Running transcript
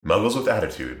Muggles with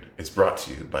Attitude is brought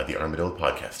to you by the Armadillo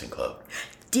Podcasting Club.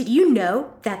 Did you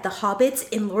know that the hobbits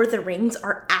in Lord of the Rings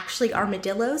are actually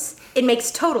armadillos? It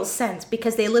makes total sense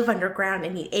because they live underground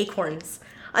and eat acorns.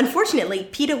 Unfortunately,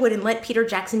 PETA wouldn't let Peter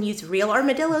Jackson use real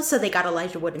armadillos, so they got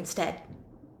Elijah Wood instead.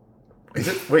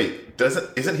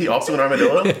 Isn't he also an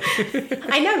armadillo?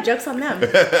 I know, joke's on them.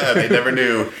 They never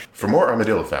knew. For more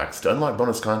armadillo facts, to unlock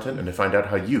bonus content, and to find out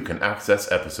how you can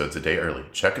access episodes a day early,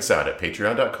 check us out at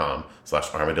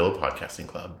patreon.com/Armadillo Podcasting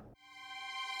Club.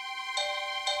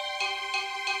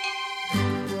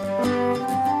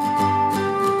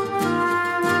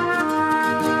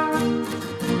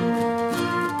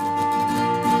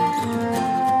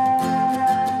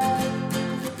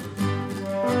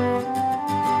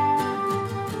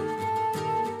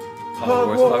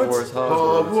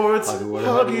 Hogwarts.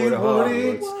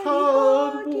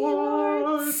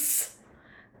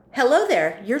 Hello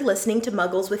there, you're listening to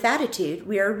Muggles with Attitude.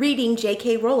 We are reading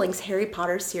J.K. Rowling's Harry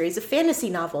Potter series of fantasy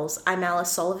novels. I'm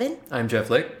Alice Sullivan. I'm Jeff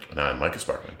Lake. And I'm Micah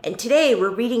Sparkman. And today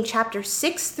we're reading chapters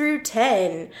 6 through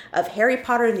 10 of Harry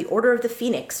Potter and the Order of the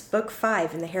Phoenix, book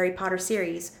 5 in the Harry Potter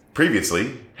series.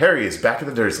 Previously, Harry is back at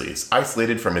the Dursleys,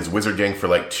 isolated from his wizard gang for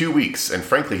like 2 weeks, and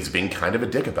frankly he's being kind of a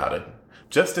dick about it.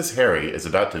 Just as Harry is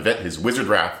about to vent his wizard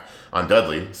wrath on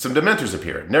Dudley, some Dementors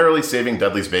appear, narrowly saving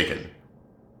Dudley's bacon.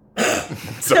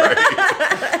 Sorry.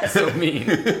 So mean.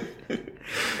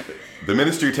 The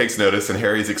Ministry takes notice, and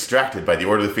Harry is extracted by the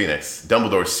Order of the Phoenix,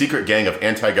 Dumbledore's secret gang of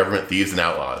anti-government thieves and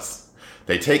outlaws.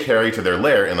 They take Harry to their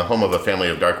lair in the home of a family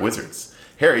of dark wizards.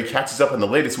 Harry catches up on the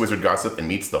latest wizard gossip and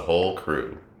meets the whole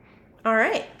crew. All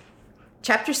right.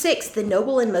 Chapter 6, The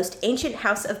Noble and Most Ancient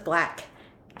House of Black.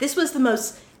 This was the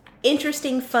most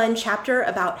interesting, fun chapter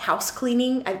about house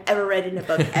cleaning I've ever read in a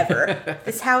book ever.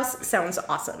 This house sounds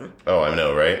awesome. Oh, I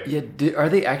know, right? Yeah, are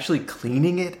they actually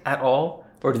cleaning it at all?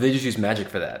 Or do they just use magic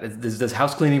for that? Does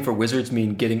house cleaning for wizards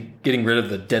mean getting rid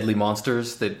of the deadly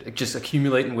monsters that just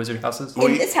accumulate in wizard houses?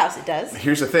 In this house it does.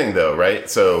 Here's the thing, though, right?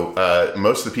 So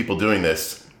most of the people doing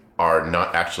this are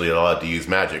not actually allowed to use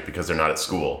magic because they're not at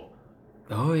school.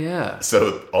 Oh, yeah.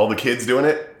 So all the kids doing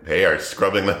it, they are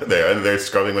scrubbing. They're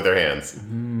scrubbing with their hands.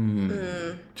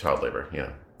 Child labor,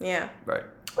 Yeah. Right.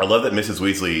 I love that Mrs.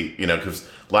 Weasley, because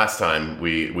last time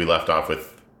we left off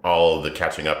with all the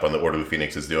catching up on the Order of the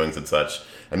Phoenix's doings and such,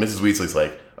 and Mrs. Weasley's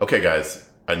like, okay, guys,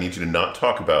 I need you to not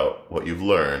talk about what you've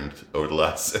learned over the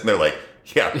last... And they're like,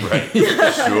 yeah, right,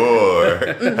 sure.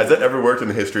 Has that ever worked in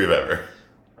the history of ever?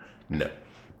 No.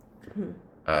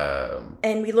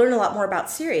 And we learn a lot more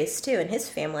about Sirius, too, and his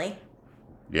family.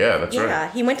 Yeah, that's right.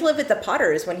 Yeah, he went to live with the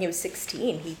Potters when he was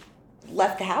 16. He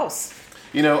left the house.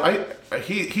 He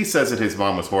says that his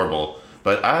mom was horrible,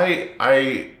 but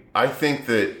I think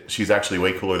that she's actually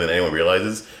way cooler than anyone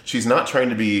realizes. She's not trying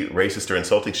to be racist or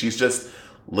insulting. She's just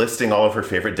listing all of her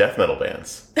favorite death metal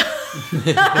bands.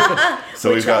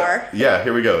 So we've got,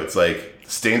 here we go. It's like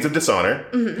Stains of Dishonor,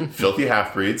 Filthy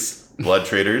Half-Breeds, Blood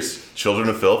Traders, Children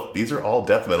of Filth. These are all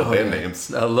death metal band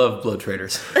names. I love Blood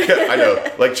Traders. I know.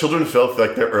 Like, Children of Filth,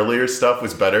 like, their earlier stuff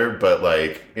was better, but,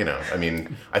 like,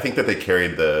 I think that they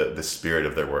carried the spirit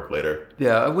of their work later.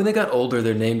 Yeah, when they got older,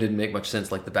 their name didn't make much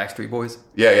sense, like the Backstreet Boys.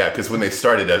 Yeah, because when they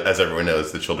started, as everyone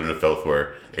knows, the Children of Filth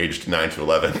were aged 9 to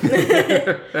 11.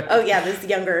 Oh, yeah, this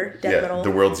younger death metal.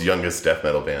 The world's youngest death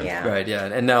metal band. Yeah. Right, yeah,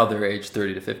 and now they're aged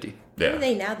 30 to 50. Yeah. What are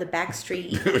they now? The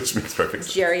Backstreet... Which makes perfect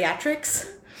sense. Geriatrics?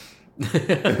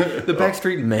 The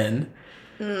Backstreet Men.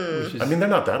 I mean, they're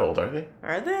not that old, are they?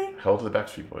 Are they? How old are the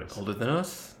Backstreet Boys? Older than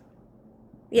us?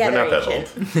 Yeah, they're not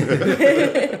ancient.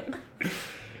 that old.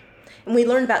 And we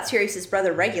learned about Sirius's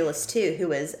brother Regulus, too, who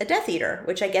was a Death Eater,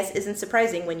 which I guess isn't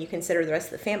surprising when you consider the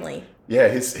rest of the family. Yeah,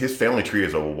 his family tree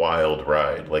is a wild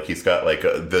ride. Like, he's got, like,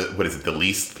 the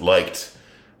least liked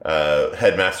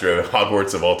headmaster of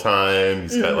Hogwarts of all time.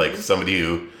 He's got, like, somebody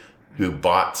who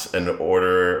bought an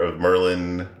Order of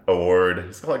Merlin award.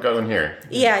 He's got a lot going here.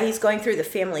 Yeah, he's going through the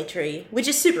family tree, which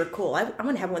is super cool. I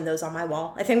want to have one of those on my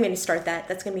wall. I think I'm going to start that.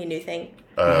 That's going to be a new thing.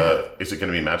 Is it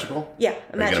going to be magical? Yeah,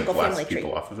 a magical family tree. Are you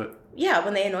going to blast people off of it? Yeah,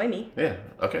 when they annoy me. Yeah,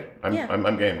 okay. I'm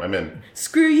game. I'm in.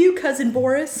 Screw you, Cousin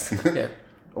Boris. Yeah.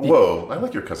 Whoa, I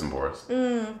like your Cousin Boris. I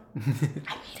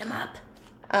made him up.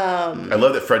 I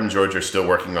love that Fred and George are still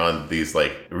working on these,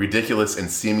 like, ridiculous and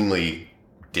seemingly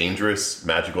dangerous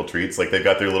magical treats. Like, they've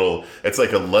got their little, it's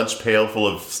like a lunch pail full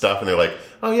of stuff, and they're like,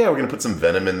 oh yeah, we're gonna put some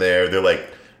venom in there. They're like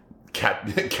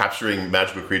capturing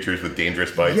magical creatures with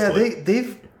dangerous bites. Yeah,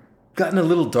 they've gotten a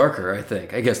little darker, I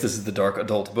think. I guess this is the dark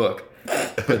adult book.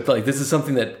 But like, this is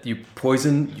something that you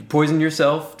poison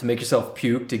yourself to make yourself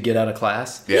puke to get out of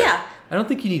class. Yeah. I don't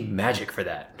think you need magic for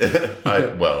that.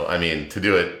 Well, I mean, to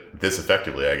do it it this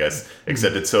effectively, I guess.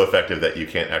 Except it's so effective that you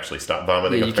can't actually stop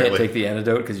vomiting. Yeah, you apparently. can't take the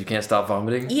antidote because you can't stop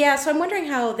vomiting. Yeah, so I'm wondering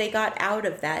how they got out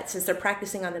of that since they're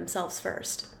practicing on themselves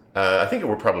first. I think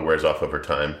it probably wears off over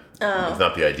time. Oh. It's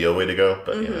not the ideal way to go,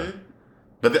 but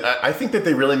But I think that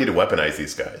they really need to weaponize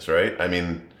these guys, right? I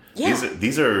mean, Yeah.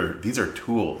 these are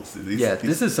tools.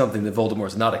 This is something that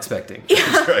Voldemort's not expecting.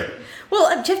 That's right.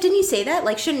 Well, Jeff, didn't you say that?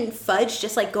 Like, shouldn't Fudge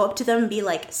just, like, go up to them and be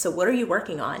like, so what are you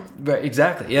working on? Right,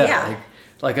 exactly. Yeah. Yeah.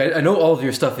 Like I know all of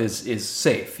your stuff is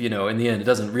safe. In the end, it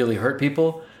doesn't really hurt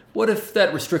people. What if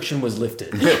that restriction was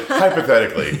lifted?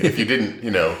 Hypothetically, if you didn't,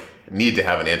 need to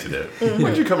have an antidote,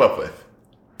 what'd you come up with?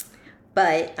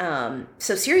 But,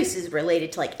 so Sirius is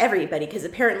related to, like, everybody, because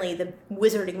apparently the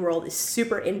wizarding world is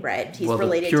super inbred. He's Well, the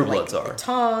related to, like, purebloods are. the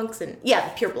Tonks, and, yeah,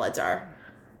 the purebloods are.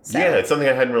 So, Yeah, it's something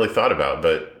I hadn't really thought about,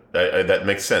 but that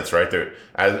makes sense, right?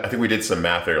 I think we did some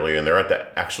math earlier, and there aren't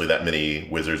actually that many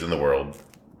wizards in the world,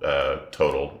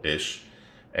 total-ish.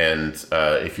 And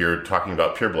if you're talking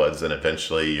about purebloods, then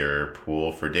eventually your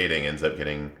pool for dating ends up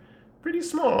getting pretty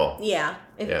small. Yeah.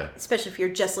 Yeah. Especially if you're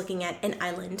just looking at an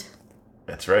island.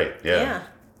 That's right, Yeah.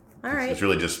 All right. It's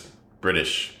really just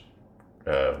British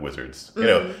wizards,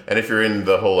 And if you're in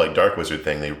the whole like dark wizard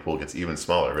thing, then your pool gets even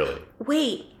smaller, really.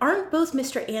 Wait, aren't both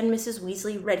Mr. and Mrs.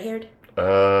 Weasley red-haired?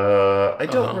 I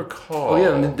don't recall. Oh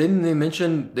yeah, and didn't they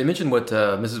mention what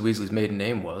Mrs. Weasley's maiden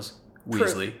name was?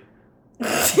 Weasley. I'm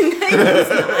such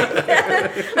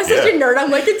a nerd.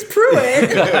 I'm like, it's Pruitt.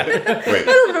 Wait, I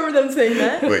don't remember them saying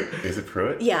that. wait, is it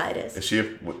Pruitt? Yeah, it is. Is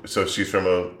she? So she's from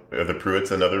are the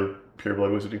Pruitts another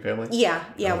pureblood wizarding family? Yeah.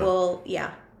 Well,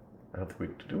 yeah. I don't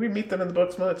think do we meet them in the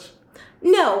books much?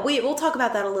 No, we'll talk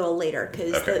about that a little later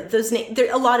because Okay. those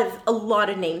a lot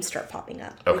of names start popping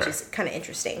up, which Okay. is kind of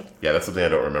interesting. Yeah, that's something I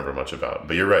don't remember much about.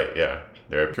 But you're right. Yeah,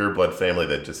 they're a pureblood family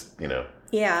that just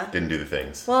Yeah. didn't do the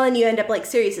things. Well, and you end up like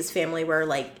Sirius's family, where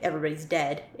like everybody's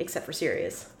dead except for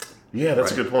Sirius. Yeah,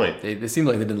 that's a good point. They seemed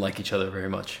like they didn't like each other very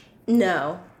much.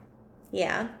 No.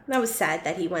 Yeah, that was sad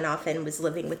that he went off and was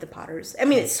living with the Potters. I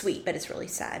mean, it's sweet, but it's really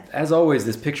sad. As always,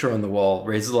 this picture on the wall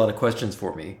raises a lot of questions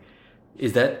for me.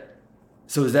 Is that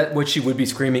what she would be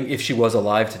screaming if she was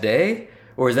alive today?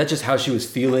 Or is that just how she was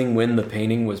feeling when the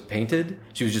painting was painted?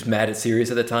 She was just mad at Sirius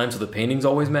at the time, so the painting's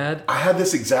always mad? I had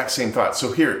this exact same thought.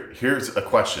 So here's a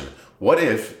question. What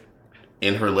if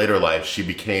in her later life she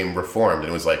became reformed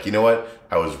and was like, you know what?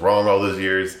 I was wrong all those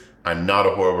years. I'm not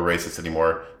a horrible racist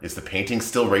anymore. Is the painting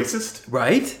still racist?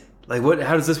 Right? Like, what?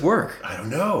 How does this work? I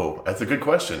don't know. That's a good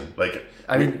question. Like,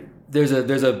 I mean, there's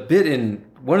a bit in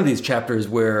one of these chapters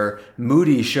where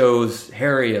Moody shows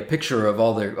Harry a picture of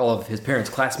all of his parents'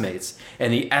 classmates,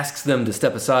 and he asks them to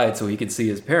step aside so he can see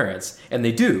his parents, and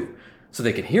they do, so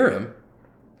they can hear him.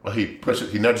 well, he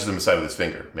nudges them aside with his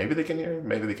finger. Maybe they can hear.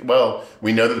 Maybe they can. Well,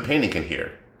 we know that the painting can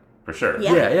hear, for sure.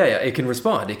 Yeah. Yeah. It can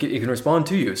respond. It can respond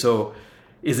to you. So,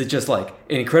 is it just like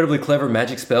an incredibly clever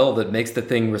magic spell that makes the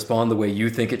thing respond the way you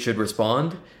think it should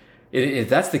respond? If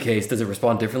that's the case, does it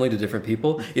respond differently to different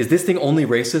people? Is this thing only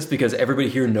racist because everybody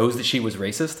here knows that she was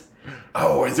racist?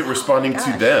 Oh, is it responding to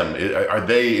gosh. them? Are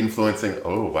they influencing?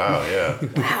 Oh, wow, yeah.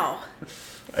 Wow.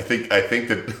 I think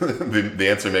that the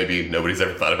answer may be nobody's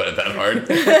ever thought about it that hard.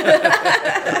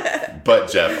 But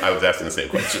Jeff, I was asking the same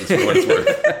questions for what it's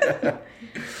worth.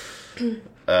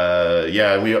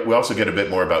 Yeah, and we also get a bit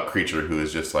more about Creature, who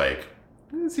is just like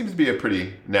seems to be a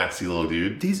pretty nasty little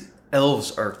dude. These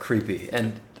elves are creepy,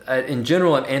 and in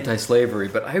general, I'm anti-slavery,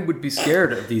 but I would be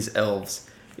scared of these elves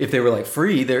if they were like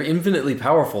free. They're infinitely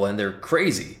powerful and they're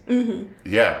crazy. Mm-hmm.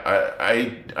 Yeah,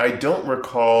 I don't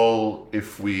recall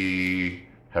if we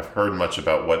have heard much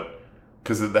about what,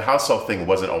 because the house elf thing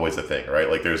wasn't always a thing, right?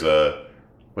 Like was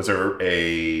there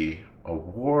a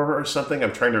war or something?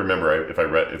 I'm trying to remember if we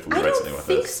read something I about don't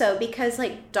think this. so, because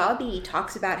like Dobby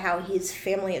talks about how his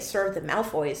family has served the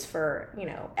Malfoys for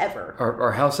ever.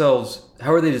 Are house elves,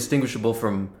 how are they distinguishable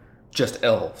from just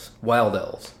elves, wild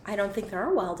elves? I don't think there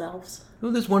are wild elves. Oh,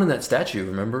 there's one in that statue,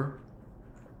 remember?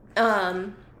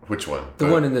 Which one? The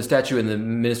one in the statue in the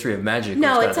Ministry of Magic.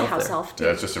 No, was it's a kinda up house there. elf too.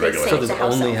 Yeah, it's just a They regular say So house it's there's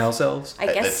a only elf. house elves? I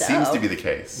guess That so. seems to be the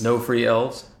case. No free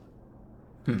elves?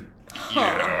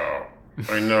 Yeah,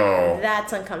 I know.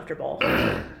 That's uncomfortable.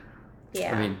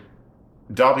 Yeah. I mean,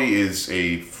 Dobby is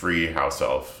a free house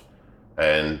elf,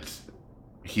 and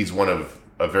he's one of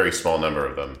a very small number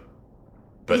of them.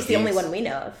 But he's the only one we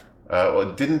know of.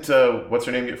 Well, didn't what's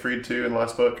her name get freed too in the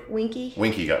last book? Winky?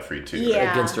 Winky got freed too. Yeah.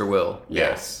 Right? against her will.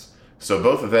 Yes. So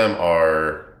both of them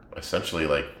are essentially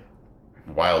like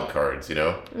wild cards,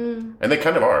 and they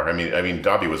kind of are. I mean,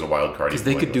 Dobby was a wild card Because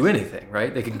they could do anything,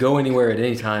 right? They could go anywhere at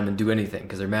any time and do anything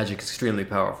because their magic is extremely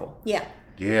powerful. Yeah.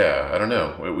 Yeah, I don't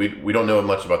know. We don't know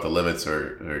much about the limits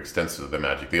or extents of the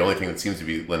magic. The only thing that seems to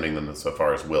be limiting them so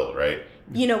far is will, right?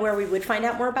 You know where we would find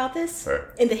out more about this?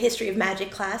 Where? In the history of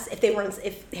magic class.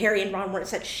 If Harry and Ron weren't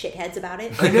such shitheads about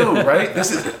it. I know, right?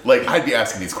 This is like I'd be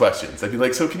asking these questions. I'd be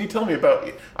like, "So, can you tell me about?"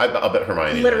 I'll bet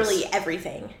Hermione. Literally knows.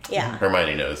 everything. Yeah.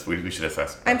 Hermione knows. We should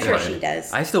assess. I'm sure Hermione. she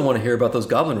does. I still want to hear about those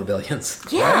goblin rebellions.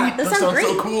 Yeah, Right? those That sound sounds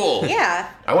great. so cool.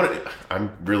 Yeah.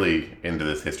 I'm really into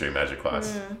this history of magic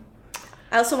class.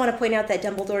 I also want to point out that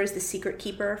Dumbledore is the secret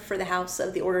keeper for the House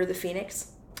of the Order of the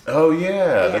Phoenix. Oh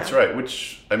yeah, that's right.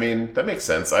 Which I mean, that makes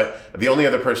sense. The only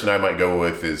other person I might go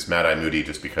with is Mad Eye Moody,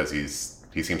 just because he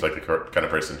seems like the kind of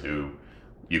person who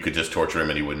you could just torture him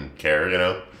and he wouldn't care, you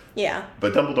know. Yeah.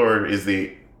 But Dumbledore is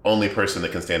the only person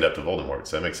that can stand up to Voldemort,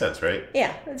 so that makes sense, right?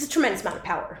 Yeah. It's a tremendous amount of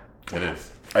power. It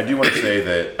is. I do want to say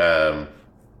that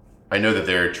I know that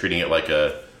they're treating it like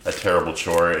a terrible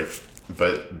chore,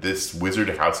 but this wizard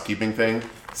housekeeping thing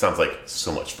sounds like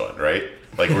so much fun, right?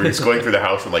 Like we're just going through the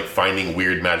house and like finding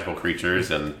weird magical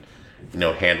creatures and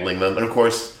handling them. And of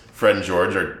course, Fred and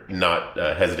George are not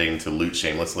hesitating to loot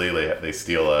shamelessly. They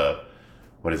steal a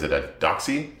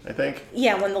doxy, I think.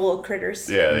 Yeah, one of the little critters.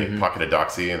 Yeah, they pocket a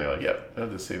doxy and they're like, "Yep, I'll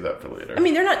just save that for later." I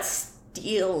mean, they're not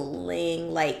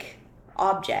stealing like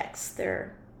objects.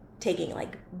 They're taking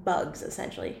like bugs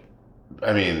essentially.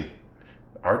 I mean,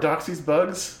 are doxies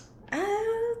bugs?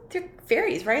 They're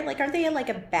fairies, right? Like, aren't they like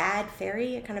a bad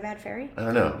fairy? A kind of bad fairy? I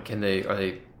don't know. Are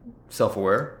they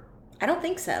self-aware? I don't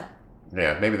think so.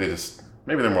 Yeah, maybe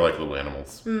they're more like little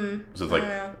animals. So it's like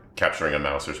capturing a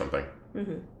mouse or something.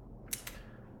 Mm-hmm.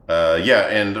 Yeah,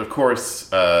 and of course,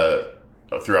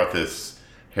 throughout this,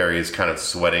 Harry is kind of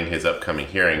sweating his upcoming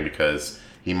hearing because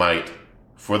he might,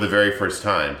 for the very first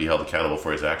time, be held accountable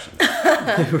for his actions.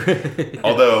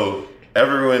 Although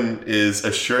everyone is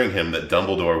assuring him that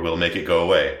Dumbledore will make it go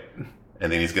away. And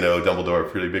then he's going to owe Dumbledore a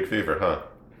pretty big favor, huh?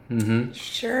 Mm-hmm.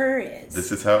 Sure is. This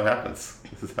is how it happens.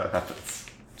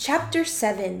 Chapter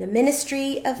 7, The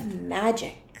Ministry of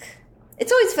Magic.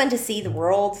 It's always fun to see the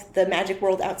magic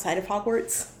world outside of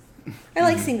Hogwarts. I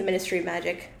like seeing the Ministry of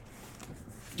Magic.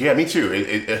 Yeah, me too.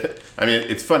 I mean,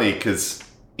 it's funny because,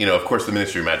 of course the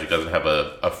Ministry of Magic doesn't have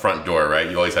a front door, right?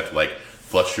 You always have to, like,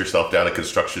 flush yourself down a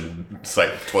construction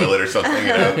site toilet or something,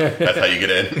 That's how you get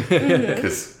in.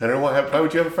 Because, I don't know, why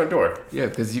would you have a front door? Yeah,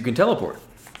 because you can teleport.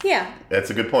 Yeah. That's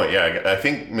a good point, yeah. I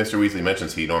think Mr. Weasley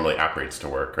mentions he normally apparates to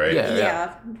work, right?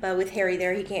 Yeah, but with Harry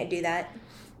there, he can't do that.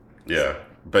 Yeah,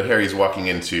 but Harry's walking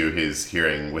into his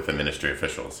hearing with a ministry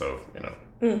official, so,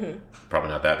 probably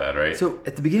not that bad, right? So,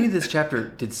 at the beginning of this chapter,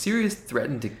 did Sirius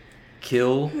threaten to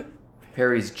kill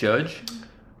Harry's judge?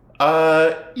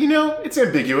 It's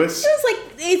ambiguous.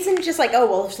 It's just like, oh,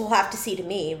 well, he'll have to see to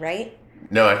me, right?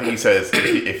 No, I think he says,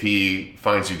 if he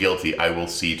finds you guilty, I will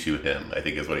see to him, I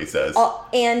think is what he says.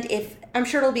 And I'm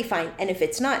sure it'll be fine. And if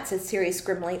it's not, says Sirius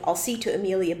grimly, I'll see to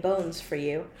Amelia Bones for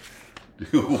you.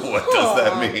 What does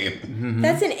that mean? Mm-hmm.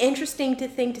 That's an interesting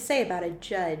thing to say about a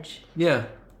judge. Yeah.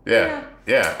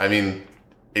 Yeah. I mean,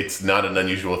 it's not an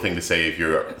unusual thing to say if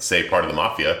you're, say, part of the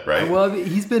mafia, right? Well,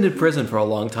 he's been in prison for a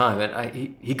long time,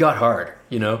 and he got hard,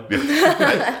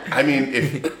 I mean,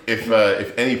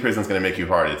 if any prison's going to make you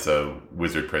hard, it's a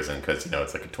wizard prison because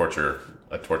it's like a torture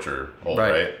hole,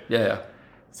 right? Yeah.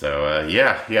 So he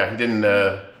didn't.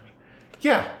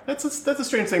 That's a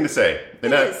strange thing to say.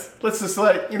 And It is. Let's just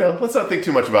let's not think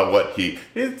too much about what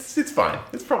It's fine.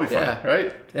 It's probably fine,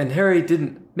 right? And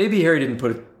maybe Harry didn't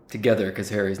put it together because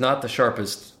Harry's not the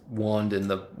sharpest wand in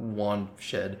the wand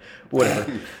shed, whatever.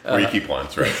 Where you keep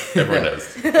wands, right? Everyone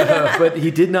knows. But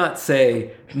he did not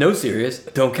say, "No, Sirius,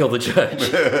 don't kill the judge."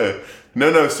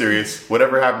 No, Sirius.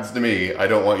 Whatever happens to me, I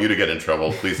don't want you to get in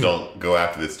trouble. Please don't go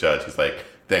after this judge. He's like,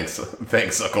 thanks,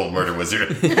 suck-old murder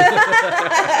wizard.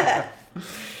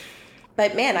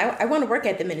 But man, I want to work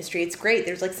at the ministry. It's great.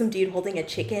 There's like some dude holding a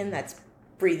chicken that's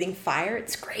breathing fire.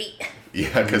 It's great.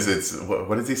 Yeah, because it's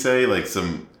what does he say? Like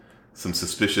some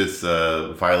suspicious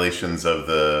violations of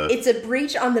the. It's a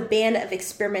breach on the ban of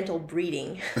experimental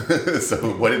breeding. So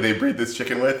what did they breed this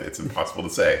chicken with? It's impossible to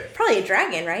say. Probably a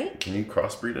dragon, right? Can you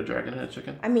crossbreed a dragon and a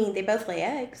chicken? I mean, they both lay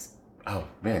eggs. Oh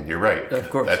man, you're right. Of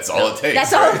course. That's all it takes.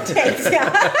 That's all it takes.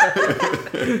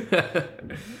 Yeah.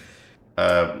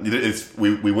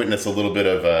 We witness a little bit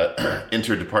of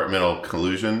interdepartmental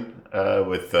collusion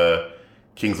with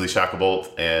Kingsley Shacklebolt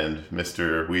and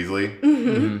Mr. Weasley.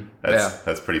 Mm-hmm.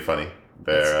 That's pretty funny.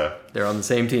 They're on the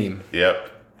same team. Yep.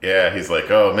 Yeah, he's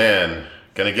like, oh man,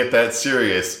 gonna get that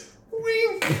serious.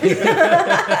 Wink.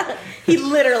 He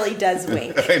literally does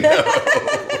wink. I know.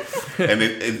 And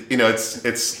it's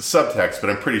subtext, but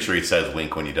I'm pretty sure he says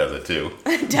wink when he does it too.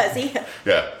 Does he?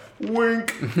 Yeah.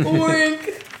 Wink.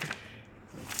 Wink.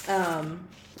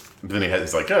 Then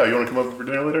he's like, "Oh, you want to come over for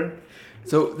dinner later?"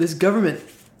 So this government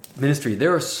ministry,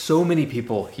 there are so many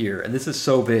people here, and this is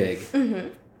so big. Mm-hmm.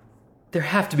 There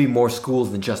have to be more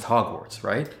schools than just Hogwarts,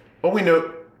 right? Well, we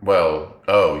know. Well,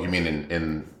 oh, you mean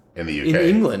in the UK? In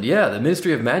England, yeah, the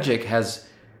Ministry of Magic has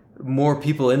more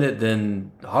people in it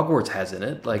than Hogwarts has in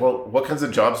it. Like, Well, what kinds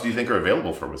of jobs do you think are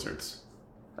available for wizards?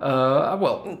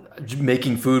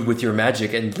 making food with your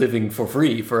magic and living for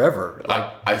free forever.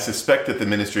 Like, I suspect that the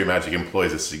Ministry of Magic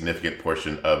employs a significant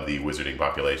portion of the wizarding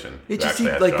population. it who just actually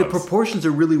seems has like the jobs. proportions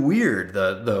are really weird,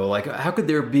 though. Like, how could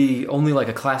there be only like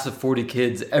a class of 40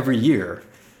 kids every year,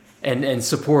 and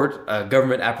support a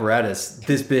government apparatus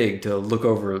this big to look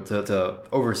over to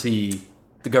oversee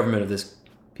the government of this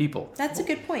people? That's a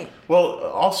good point. Well,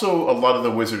 also a lot of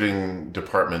the wizarding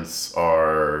departments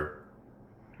are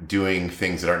doing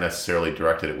things that aren't necessarily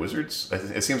directed at wizards.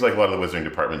 It seems like a lot of the wizarding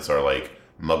departments are like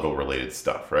Muggle-related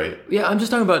stuff, right? Yeah, I'm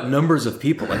just talking about numbers of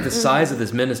people. Like the size of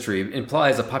this ministry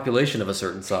implies a population of a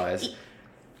certain size.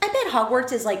 I bet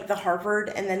Hogwarts is like the Harvard,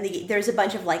 and then there's a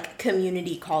bunch of like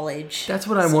community college. That's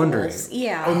what I'm wondering.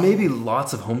 Yeah. Or maybe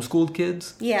lots of homeschooled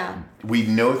kids. Yeah. We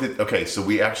know that, okay, so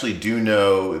we actually do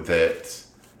know that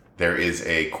there is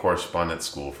a correspondence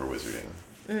school for wizarding.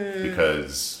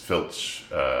 Because Filch...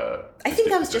 I think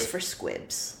that was just for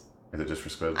squibs. Is it just for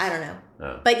squibs? I don't know.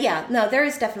 Oh. But yeah, no, there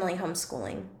is definitely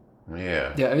homeschooling.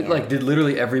 Yeah. Yeah, I mean, like, did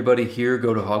literally everybody here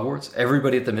go to Hogwarts?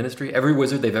 Everybody at the ministry? Every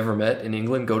wizard they've ever met in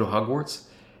England go to Hogwarts?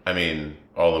 I mean,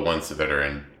 all the ones that are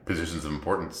in positions of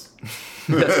importance.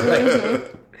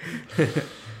 That's right.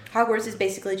 Hogwarts is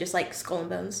basically just like Skull and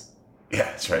Bones. Yeah,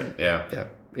 that's right. Yeah. Yeah,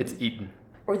 it's Eton.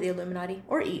 Or the Illuminati.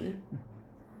 Or Eton.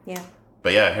 Yeah.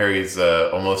 But yeah, Harry's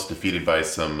almost defeated by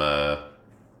some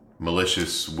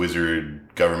malicious wizard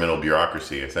governmental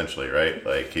bureaucracy, essentially, right?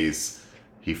 Like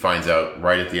he finds out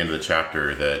right at the end of the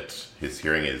chapter that his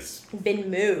hearing is Been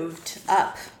moved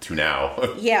up. to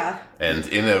now, Yeah. and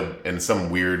in some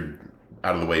weird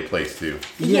out of the way place too.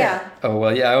 Yeah. Oh,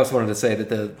 well, yeah, I also wanted to say that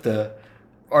the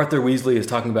Arthur Weasley is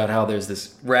talking about how there's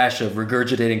this rash of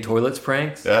regurgitating toilets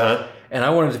pranks. Uh-huh. And I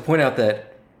wanted to point out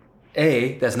that,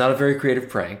 A, that's not a very creative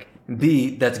prank.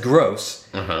 B, that's gross.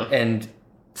 Uh-huh. And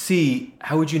C,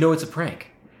 how would you know it's a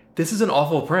prank? This is an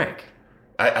awful prank.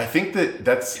 I think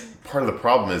that's part of the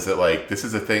problem is that like this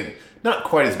is a thing not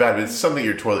quite as bad, but it's something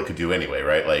your toilet could do anyway,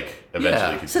 right? Like eventually,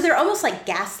 Yeah. it could So they're almost like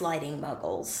gaslighting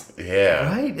muggles. yeah,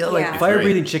 Right? Like, Yeah.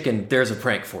 fire-breathing chicken, there's a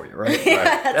prank for you, right?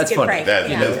 That's a good funny. prank.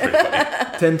 That's pretty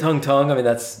funny. 10-tongue, I mean,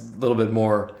 that's a little bit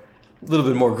more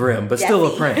grim, but still a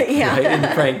Deathy. prank, Yeah. right? In the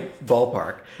prank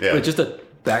ballpark. Yeah. But just a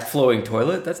backflowing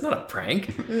toilet, that's not a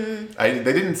prank. They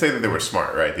didn't say that they were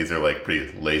smart, right? These are like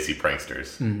pretty lazy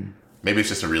pranksters. Maybe it's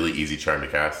just a really easy charm to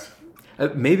cast.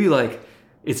 Maybe, like,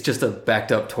 it's just a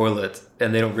backed-up toilet,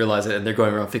 and they don't realize it, and they're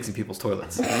going around fixing people's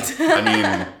toilets. I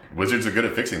mean, wizards are good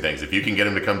at fixing things. If you can get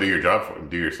them to come do your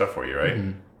do your stuff for you, right?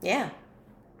 Yeah.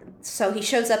 So he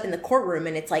shows up in the courtroom,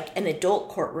 and it's like an adult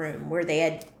courtroom where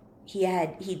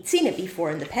he'd seen it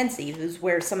before in the Pensieve. It was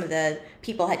where some of the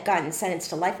people had gotten sentenced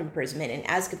to life imprisonment in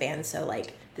Azkaban. So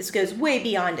like this goes way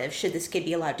beyond of should this kid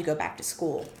be allowed to go back to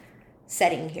school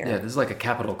setting here. Yeah, this is like a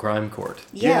capital crime court.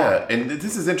 Yeah. And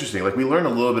this is interesting. Like we learn a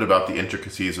little bit about the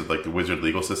intricacies of like the wizard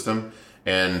legal system,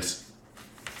 and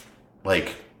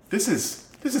like this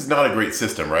is not a great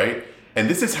system, right? And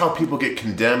this is how people get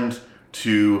condemned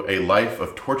to a life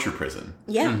of torture prison.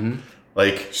 Yeah.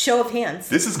 Like Show of hands.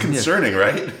 this is concerning,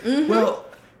 right? Well,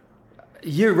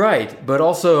 you're right, but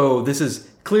also this is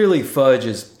clearly Fudge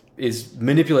is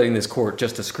manipulating this court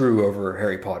just to screw over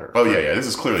Harry Potter. Oh yeah. This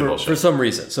is clearly bullshit. For some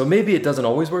reason. So maybe it doesn't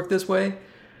always work this way.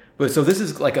 But so this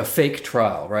is like a fake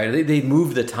trial, right? They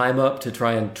moved the time up to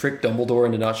try and trick Dumbledore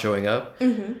into not showing up.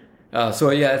 Mm-hmm. So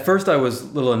yeah, at first I was a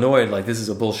little annoyed, like this is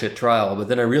a bullshit trial. But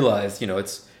then I realized,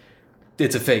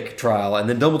 it's a fake trial. And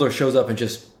then Dumbledore shows up and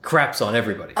just craps on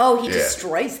everybody. Oh, he Yeah.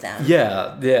 destroys them.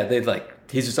 Yeah, they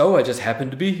he's just, I just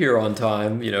happened to be here on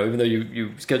time, even though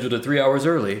you scheduled it 3 hours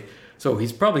early. So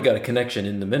he's probably got a connection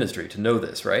in the ministry to know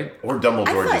this, right? Or Dumbledore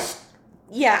I thought- just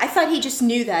Yeah, I thought he just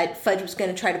knew that Fudge was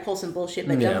going to try to pull some bullshit,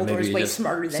 but Yeah, Dumbledore's maybe he way just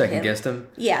smarter than him. second-guessed him.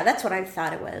 Yeah, that's what I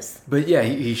thought it was. But yeah,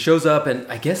 he shows up, and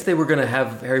I guess they were going to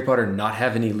have Harry Potter not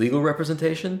have any legal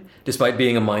representation, despite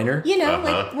being a minor.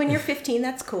 Like when you're 15,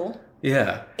 that's cool.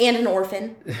 Yeah, And an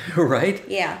orphan. right?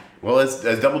 Yeah. well, as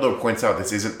Dumbledore points out,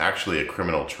 this isn't actually a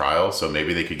criminal trial, so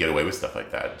maybe they could get away with stuff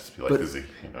like that. Just be like, this is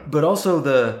But also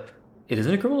it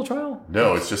isn't a criminal trial?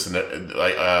 No, it's just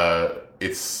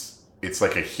it's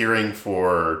like a hearing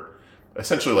for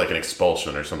essentially like an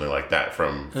expulsion or something like that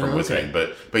from Wizarding.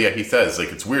 But yeah, he says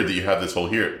like it's weird that you have this whole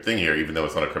thing here, even though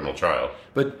it's not a criminal trial.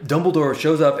 But Dumbledore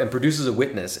shows up and produces a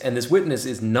witness, and this witness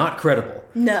is not credible.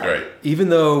 No. Right. Even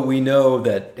though we know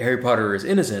that Harry Potter is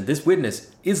innocent, this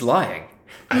witness is lying.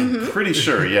 I'm pretty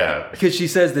sure, yeah. Because she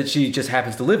says that she just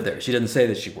happens to live there. She doesn't say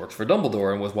that she works for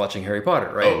Dumbledore and was watching Harry Potter,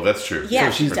 right? Oh, that's true. Yeah,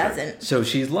 So she she's- doesn't. So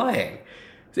she's lying.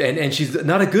 And she's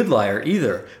not a good liar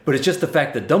either. But it's just the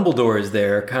fact that Dumbledore is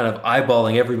there, kind of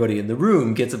eyeballing everybody in the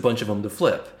room, gets a bunch of them to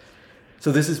flip.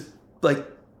 So this is like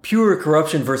pure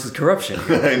corruption versus corruption.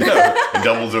 I know. And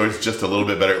Dumbledore's just a little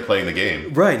bit better at playing the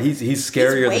game. Right, he's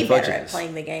scarier He's way than Fudge better at is.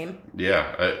 playing the game.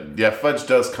 Yeah. Fudge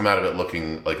does come out of it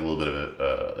looking like a little bit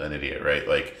of an idiot, right?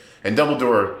 Like, and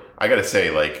Dumbledore, I gotta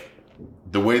say, like,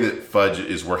 the way that Fudge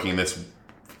is working this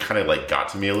kind of like got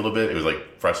to me a little bit. It was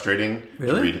like frustrating.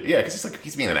 Really? To read. Yeah, because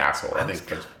he's being an asshole. I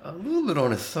think. A little bit on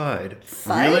his side.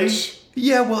 Fudge? Really?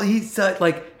 Yeah, well, he's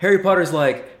like, Harry Potter's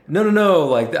like, no,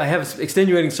 like, I have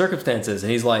extenuating circumstances.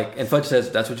 And he's like, and Fudge says,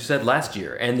 that's what you said last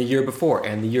year, and the year before,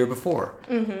 and the year before.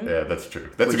 Yeah, that's true.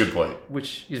 That's a good point.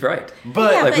 Which he's right.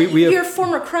 But Yeah, like, but we have- your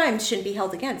former crimes shouldn't be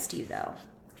held against you, though.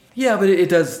 Yeah, but it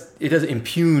does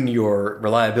impugn your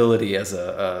reliability as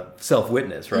a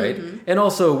self-witness, right? And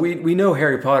also, we know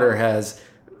Harry Potter has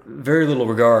very little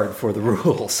regard for the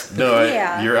rules. no,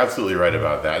 Yeah. you're absolutely right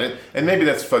about that, and maybe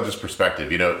that's Fudge's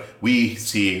perspective. You know, we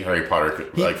see Harry Potter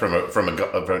like from an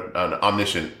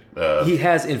omniscient. He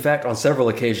has, in fact, on several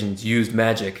occasions, used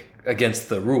magic against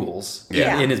the rules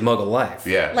Yeah. in his Muggle life.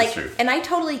 Yeah, Like, that's true. and I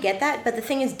totally get that, but the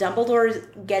thing is, Dumbledore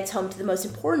gets home to the most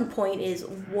important point: is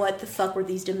what the fuck were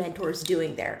these Dementors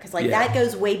doing there? Because like Yeah. that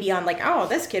goes way beyond like, oh,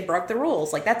 this kid broke the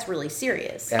rules. Like that's really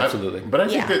serious. Absolutely. But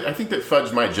Yeah. I think that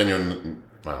Fudge might genuinely.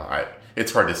 Well,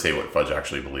 it's hard to say what Fudge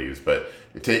actually believes, but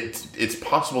it's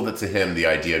possible that to him the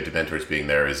idea of Dementors being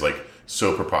there is like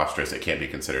so preposterous it can't be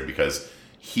considered because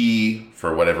he,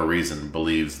 for whatever reason,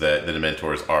 believes that the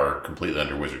Dementors are completely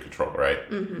under wizard control, right?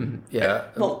 Yeah.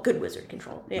 Well, good wizard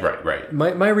control. Yeah. Right.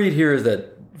 My read here is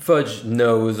that Fudge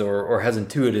knows or has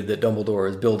intuited that Dumbledore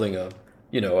is building a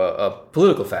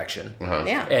political faction.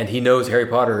 Yeah. And he knows Harry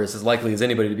Potter is as likely as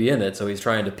anybody to be in it, so he's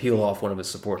trying to peel off one of his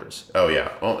supporters. Oh yeah.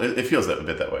 Well, it feels a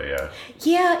bit that way. Yeah.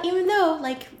 Yeah, even though,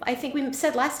 like, I think we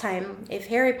said last time, if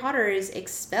Harry Potter is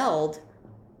expelled,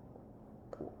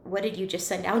 what did you just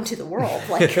send out into the world?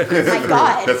 Like, my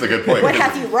God. That's a good point. What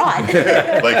have you wrought?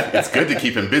 Like it's good to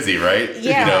keep him busy, right?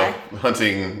 Yeah. You know,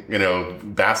 hunting,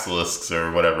 basilisks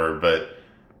or whatever. But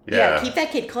Yeah, yeah. keep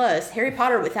that kid close. Harry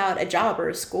Potter without a job or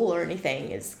a school or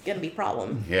anything is going to be a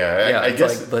problem. Yeah, I it's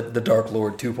guess. like the Dark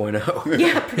Lord 2.0.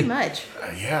 Yeah, pretty much.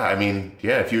 Yeah, I mean,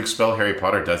 if you expel Harry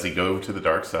Potter, does he go to the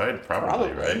dark side? Probably.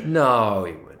 Probably. Right? No,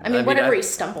 he wouldn't. I mean, whatever I- he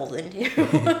stumbled into.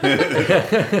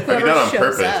 I mean, not on shows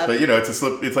purpose, up. but it's a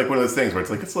slip. It's like one of those things where it's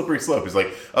like a slippery slope. It's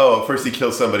like, oh, first he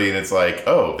kills somebody, and it's like,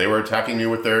 oh, they were attacking me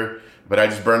with but I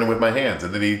just burned them with my hands,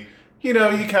 and then he, you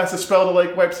cast a spell to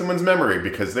like wipe someone's memory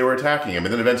because they were attacking him,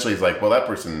 and then eventually he's like, well, that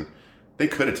person, they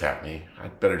could attack me.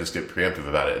 I'd better just get preemptive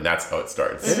about it, and that's how it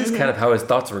starts. This is kind of how his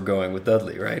thoughts were going with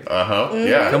Dudley, right?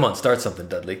 Yeah. Come on, start something,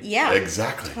 Dudley. Yeah.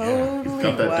 Exactly. Yeah. He's Totally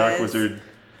got that dark was. wizard.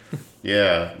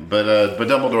 Yeah, but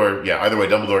Dumbledore. Yeah, either way,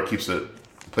 Dumbledore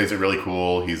plays it really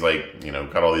cool. He's like,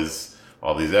 got all this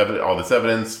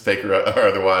evidence, fake or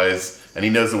otherwise, and he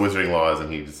knows the wizarding laws,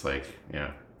 and he just like,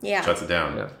 Yeah. shuts it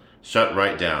down. Yeah. Shut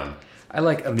right down. I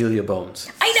like Amelia Bones.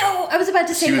 I know. I was about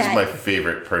to say She was that. my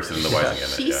favorite person in the Wizarding Gambit.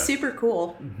 She's super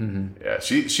cool. Yeah,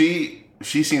 she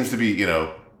seems to be,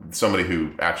 somebody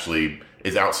who actually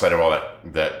is outside of all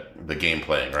that the game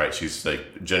playing, right? She's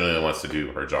like genuinely wants to do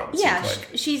her job. It Yeah, seems like.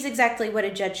 she's exactly what a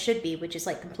judge should be, which is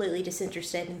like completely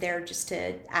disinterested and there just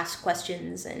to ask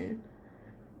questions and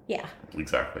yeah.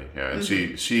 Exactly. Yeah, and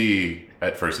she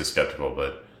at first is skeptical,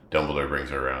 but Dumbledore brings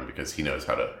her around because he knows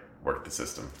how to work the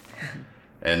system.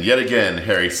 And yet again,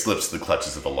 Harry slips the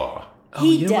clutches of the law.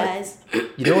 He you know what? does.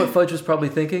 You know what Fudge was probably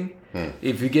thinking?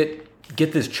 If you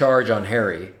get this charge on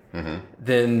Harry,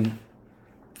 then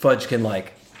Fudge can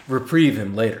like reprieve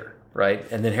him later, right?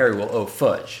 And then Harry will owe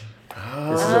Fudge.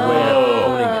 This is a way of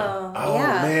owning him. Oh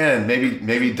yeah. man,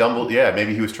 maybe Dumbledore. Yeah,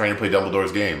 maybe he was trying to play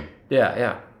Dumbledore's game,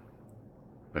 Yeah.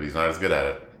 but he's not as good at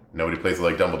it. Nobody plays it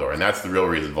like Dumbledore, and that's the real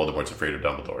reason Voldemort's afraid of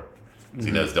Dumbledore. 'Cause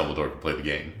he knows Dumbledore can play the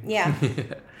game. Yeah.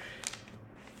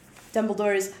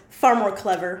 Dumbledore is far more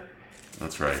clever.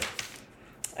 That's right.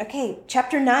 Okay,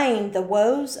 chapter 9, The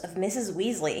Woes of Mrs.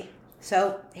 Weasley.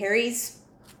 So,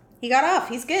 he got off.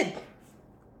 He's good.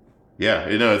 Yeah,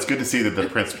 it's good to see that the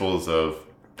principles of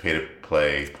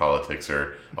pay-to-play politics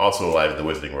are also alive in the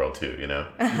Wizarding world too. You know,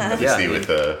 as you see with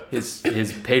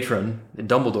his patron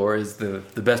Dumbledore is the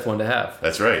best one to have.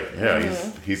 That's right. Yeah,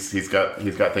 he's got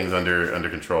things under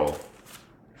control.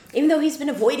 Even though he's been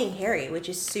avoiding Harry, which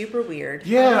is super weird.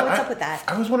 Yeah, I don't know what's up with that.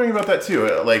 I was wondering about that too.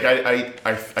 Like,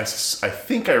 I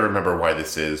think I remember why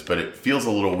this is, but it feels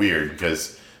a little weird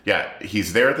because, yeah,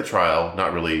 he's there at the trial,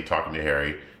 not really talking to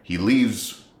Harry. He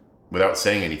leaves without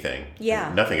saying anything.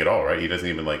 Yeah. Nothing at all, right? He doesn't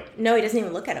even No, he doesn't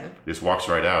even look at him. just walks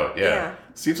right out. Yeah.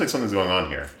 Seems like something's going on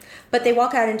here. But they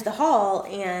walk out into the hall,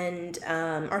 and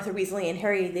Arthur Weasley and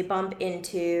Harry, they bump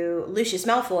into Lucius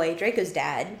Malfoy, Draco's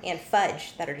dad, and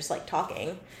Fudge that are just, like,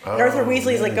 talking. And Arthur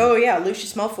Weasley's like, oh, yeah,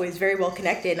 Lucius Malfoy is very well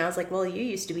connected. And I was like, well, you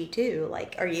used to be, too.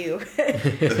 Like, are you?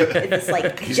 It's,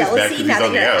 like, He's just back 'cause jealousy he's now on that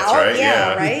the you're outs, out? right?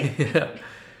 Yeah, Yeah. right?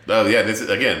 Oh, yeah, this is,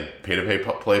 again,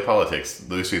 pay-to-play politics.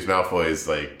 Lucius Malfoy is,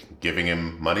 like, giving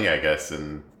him money, I guess,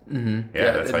 and...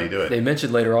 Yeah, that's how you do it. They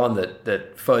mentioned later on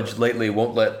that Fudge lately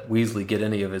won't let Weasley get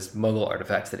any of his Muggle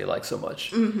artifacts that he likes so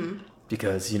much.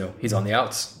 Because, he's on the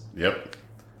outs. Yep.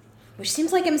 Which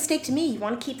seems like a mistake to me. You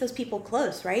want to keep those people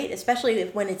close, right? Especially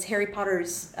when it's Harry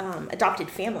Potter's adopted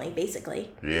family,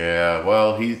 basically. Yeah,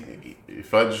 well,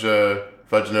 Fudge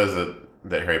knows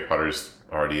that Harry Potter's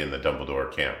already in the Dumbledore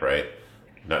camp, right?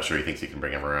 Not sure he thinks he can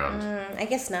bring him around. I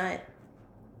guess not.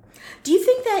 Do you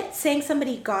think that saying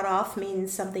somebody got off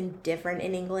means something different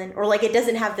in England? Or, like, it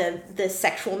doesn't have the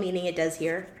sexual meaning it does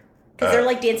here? Because they're,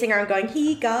 like, dancing around going,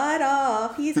 he got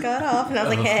off, he's got off. And I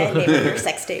was like, hey, name it your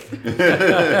sex tape.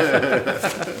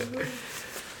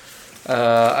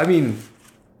 I mean,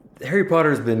 Harry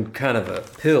Potter's been kind of a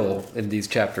pill in these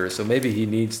chapters, so maybe he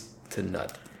needs to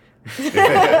nut. Maybe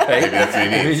that's what he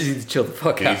Maybe needs. he needs to chill the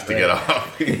fuck He out. needs to get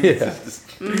off. Yeah.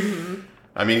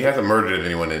 I mean, he hasn't murdered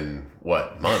anyone in,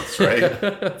 months, right?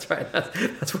 That's right.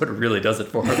 That's what really does it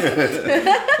for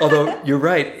him. Although, you're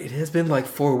right, it has been like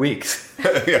 4 weeks.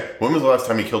 Yeah. When was the last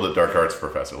time he killed a dark arts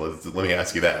professor? Let me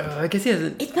ask you that. I guess he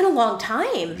hasn't... It's been a long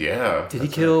time. Yeah. Did he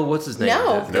kill... What's his name?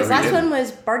 No, he his last didn't. one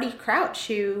was Barty Crouch,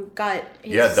 who got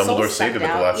his Yeah, soul Dumbledore saved him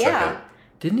sucked at the out. last Yeah. second.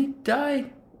 Didn't he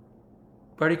die?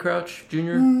 Barty Crouch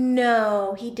Jr.?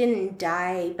 No, he didn't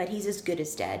die, but he's as good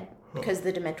as dead because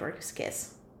the Dementor's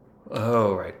kiss.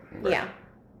 Oh, right. Yeah.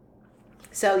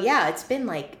 So, yeah, it's been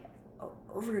like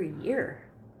over a year.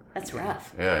 That's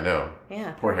rough. Yeah, I know.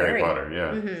 Yeah. Poor Harry Potter,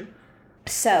 yeah.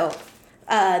 So,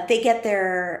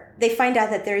 they find out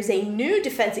that there's a new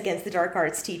Defense Against the Dark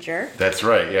Arts teacher. That's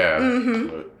right, yeah.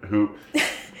 Who...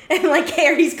 And, like,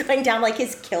 Harry's going down, like,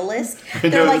 his kill list. know,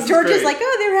 They're like, this is George is great. like,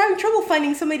 oh, they were having trouble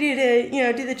finding somebody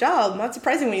to, do the job. Not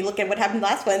surprising when you look at what happened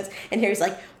last ones. And Harry's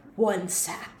like, 1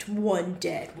 sacked, 1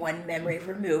 dead, 1 memory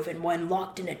removed, and 1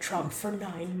 locked in a trunk for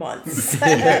 9 months.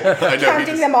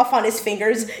 Counting them off on his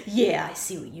fingers. Yeah, I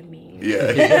see what you mean.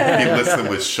 Yeah, he lists them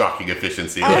with shocking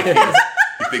efficiency. Like, he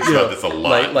thinks about this a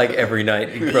lot. Like every night,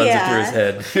 he runs it through his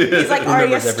head. He's like Arya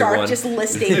Remembers Stark, everyone. just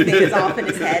listing things off in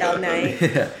his head all night.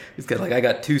 Yeah. He's got I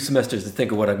got 2 semesters to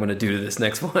think of what I'm going to do to this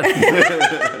next one.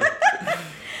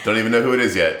 Don't even know who it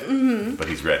is yet, but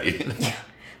he's ready.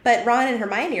 But Ron and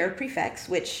Hermione are prefects,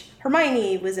 which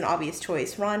Hermione was an obvious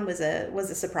choice. Ron was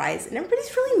a surprise, and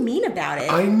everybody's really mean about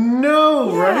it. I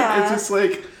know, right? Yeah. It's just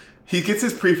like, he gets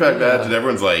his prefect badge and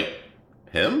everyone's like,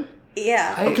 him?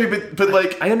 Yeah. Okay, but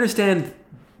like... I understand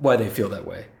why they feel that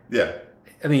way. Yeah.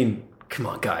 I mean, come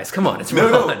on, guys. Come on. It's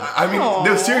No, Ron. I mean,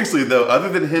 no, Aw. seriously, though, other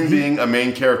than him being a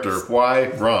main character, why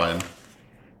Ron?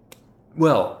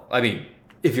 Well, I mean,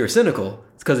 if you're cynical,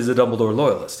 it's because he's a Dumbledore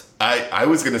loyalist. I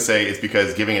was going to say it's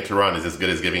because giving it to Ron is as good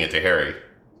as giving it to Harry.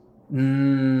 Yeah.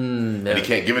 And he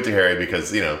can't give it to Harry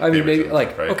because, I mean, maybe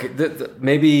right? okay,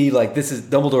 maybe like this is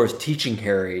Dumbledore's teaching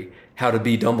Harry how to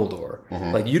be Dumbledore.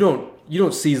 Like you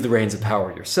don't seize the reins of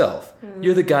power yourself.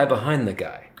 You're the guy behind the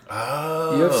guy.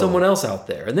 Oh. You have someone else out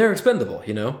there, and they're expendable.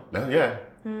 Oh, yeah.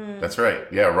 That's right.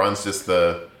 Yeah, Ron's just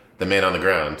the man on the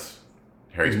ground.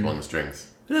 Harry's pulling the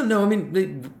strings. No, I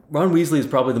mean Ron Weasley is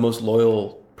probably the most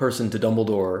loyal person to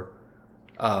Dumbledore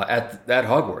at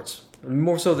Hogwarts,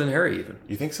 more so than Harry even.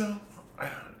 You think so?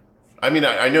 I mean,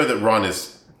 I know that Ron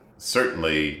is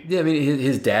certainly... Yeah, I mean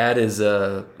his dad is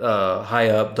high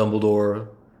up Dumbledore,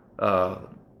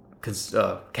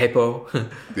 capo,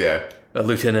 Yeah. a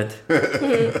lieutenant,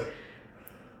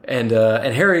 and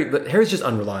Harry's just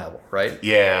unreliable, right?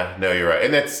 Yeah, no, you're right.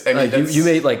 And that's... I mean, that's, You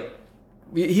may like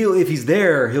if he's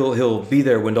there, he'll be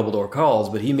there when Dumbledore calls,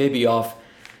 but he may be off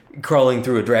crawling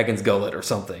through a dragon's gullet or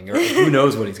something, or who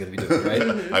knows what he's going to be doing, right?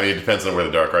 I mean, it depends on where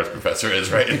the dark arts professor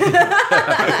is, right?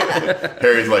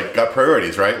 Harry's like, got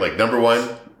priorities, right? Like, number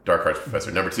 1, Dark Arts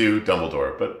professor. Number 2,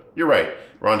 Dumbledore. But you're right.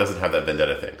 Ron doesn't have that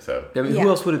vendetta thing, so... I mean, Yeah. who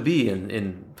else would it be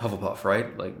in Hufflepuff,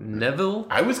 right? Like Neville?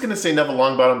 I was going to say Neville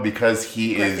Longbottom because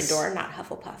he is... Gryffindor, not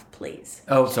Hufflepuff, please.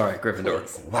 Oh, sorry, Gryffindor.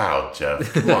 Please. Wow,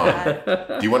 Jeff. Come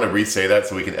on. Do you want to re-say that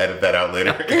so we can edit that out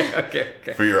later?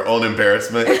 Okay. For your own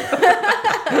embarrassment?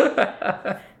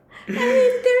 I mean,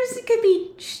 it could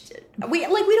be. We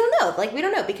don't know. Like, we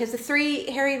don't know because the 3,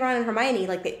 Harry, Ron, and Hermione,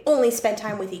 like, they only spend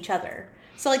time with each other.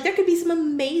 So, like, there could be some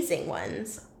amazing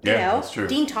ones. You Yeah, know? that's true.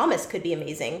 Dean Thomas could be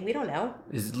amazing. We don't know.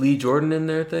 Is Lee Jordan in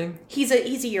their thing? He's a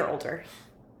year older.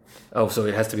 Oh, so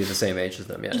it has to be the same age as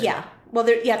them, yeah. Yeah. Well,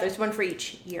 there's one for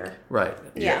each year. Right.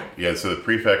 Yeah. Yeah, so the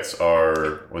prefects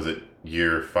are, was it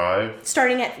year 5?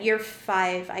 Starting at year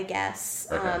 5, I guess.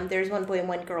 Okay. There's one boy and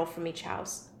one girl from each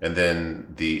house. And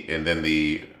then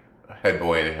the head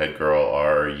boy and head girl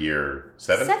are year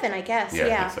 7? 7, I guess. Yeah,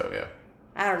 Yeah. I think so, yeah.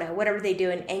 I don't know. Whatever they do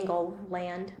in Angle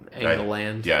Land.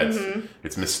 Angleland. Yeah,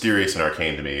 it's mysterious and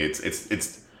arcane to me. It's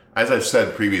as I've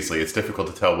said previously, it's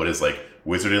difficult to tell what is like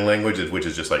wizarding language, which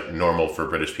is just like normal for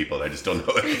British people, and I just don't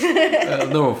know it.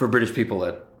 No, for British people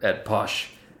at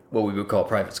posh, what we would call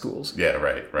private schools. Yeah,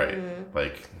 right.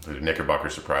 Like Knickerbocker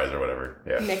Surprise or whatever.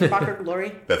 Yeah, Knickerbocker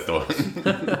Glory. that's the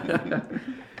one.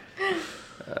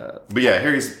 But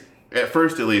yeah, at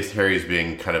first at least, Harry's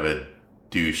being kind of a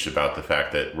douche about the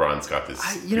fact that Ron's got this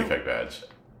prefect badge.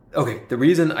 Okay, the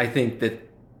reason I think that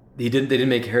they didn't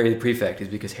make Harry the prefect is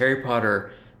because Harry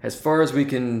Potter, as far as we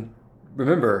can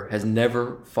remember, has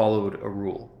never followed a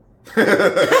rule.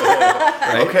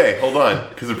 Right? Okay, hold on,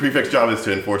 because the prefect's job is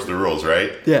to enforce the rules,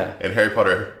 right? Yeah. And Harry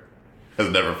Potter has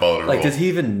never followed a Like, rule. does he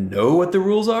even know what the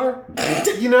rules are?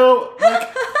 You know, like,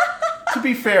 to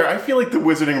be fair, I feel like the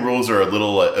wizarding rules are a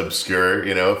little obscure,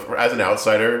 you know, as an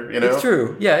outsider, you know? It's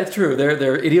true. Yeah, it's true.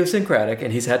 They're idiosyncratic,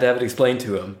 and he's had to have it explained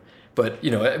to him. But,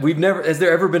 you know, has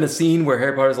there ever been a scene where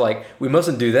Harry Potter's like, we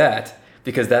mustn't do that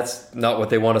because that's not what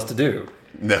they want us to do?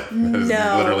 No, that has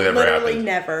No, literally never happened.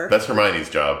 never. That's Hermione's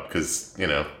job, because, you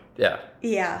know, Yeah.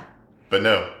 Yeah. but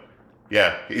no.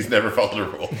 Yeah, he's never followed a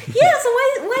rule. Yeah, so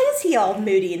why is he all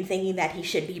moody and thinking that he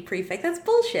should be prefect? That's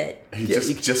bullshit. Just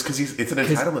because it's an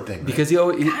entitlement thing. Man. Because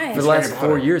for the last Harry 4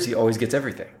 Potter. years, he always gets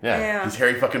everything. Yeah. He's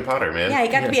Harry fucking Potter, man. Yeah, he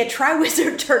got to be a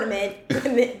Triwizard tournament.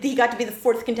 And he got to be the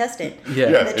 4th contestant. Yeah.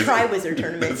 In the it's- Triwizard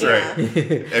tournament. That's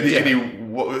right. And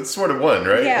he sort of won,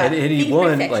 right? Yeah. And he Being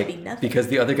won, prefect should be nothing. because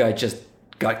the other guy just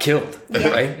got killed, Yeah.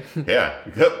 right? Yeah.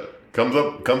 Yep. Comes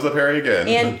up Harry again.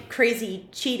 And crazy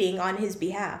cheating on his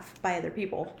behalf by other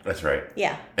people. That's right.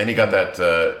 Yeah. And he got that,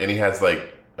 and he has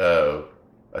like a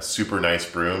super nice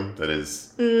broom that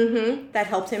is. That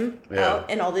helped him Yeah. out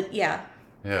and all the, yeah.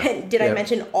 Yeah. And did I Yeah.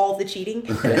 mention all the cheating?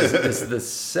 This is the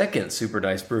second super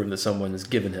nice broom that someone has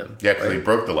given him. Yeah, because he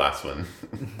broke the last one.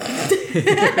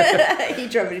 He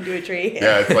drove it into a tree.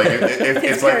 Yeah, it's like His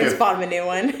it's like parents if, bought him a new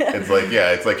one.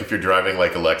 it's like if you're driving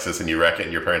like a Lexus and you wreck it,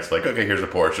 and your parents are like, okay, here's a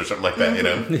Porsche or something like that, you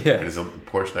know? Yeah. And is a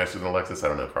Porsche nicer than a Lexus? I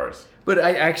don't know cars. But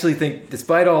I actually think,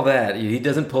 despite all that, he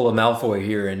doesn't pull a Malfoy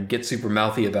here and get super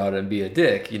mouthy about it and be a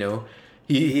dick, you know?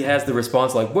 He has the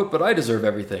response like, what, but I deserve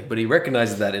everything. But he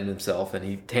recognizes that in himself, and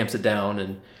he tamps it down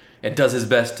and does his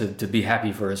best to be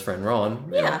happy for his friend Ron.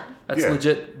 You know, Yeah. that's Yeah. a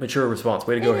legit, mature response.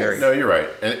 Way to go, It is. Harry. No, you're right.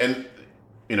 And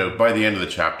you know, by the end of the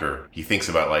chapter, he thinks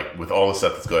about like with all the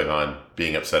stuff that's going on,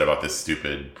 being upset about this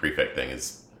stupid prefect thing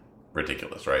is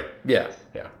ridiculous, right? Yeah.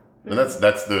 Yeah. And that's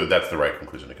the right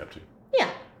conclusion to come to. Yeah.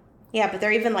 Yeah, but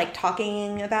they're even like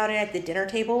talking about it at the dinner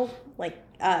table. Like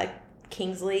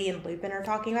Kingsley and Lupin are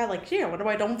talking about like, I wonder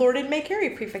why Dumbledore didn't make Harry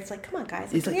prefect. It's like, come on,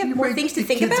 guys. He's we like, have more things to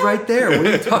think kid's about. right there. What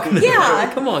are you talking about?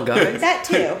 Yeah. Come on, guys. That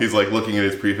too. He's like looking at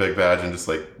his prefect badge and just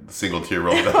like a single tear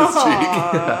rolling down his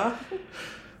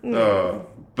cheek. Aw.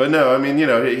 But no, I mean, you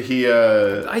know, he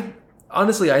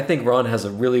I think Ron has a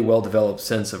really well-developed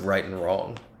sense of right and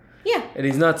wrong. Yeah. And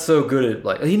he's not so good at,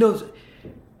 like, he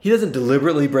doesn't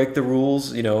deliberately break the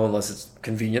rules, you know, unless it's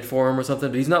convenient for him or something.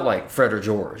 But he's not like Fred or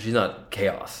George. He's not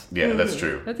chaos. yeah, that's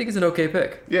true. I think he's an okay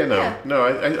pick. Yeah, Yeah.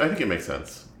 I think it makes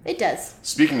sense. It does.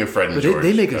 Speaking of Fred and But George,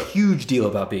 they make a no. huge deal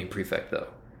about being prefect, though.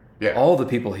 Yeah. All the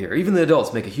people here, even the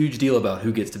adults, make a huge deal about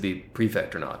who gets to be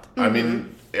prefect or not. I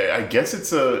mean, I guess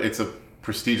it's a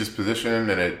prestigious position,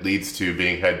 and it leads to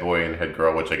being head boy and head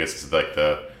girl, which I guess is like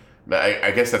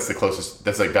I guess that's the closest.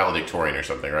 That's like valedictorian or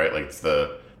something, right? Like it's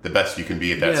the best you can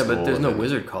be at that Yeah, school. but there's no and-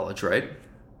 wizard college, right?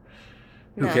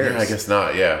 Who No. cares? Yeah, I guess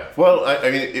not. Yeah. Well, I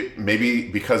mean, maybe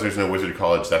because there's no wizard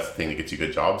college, that's the thing that gets you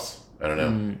good jobs. I don't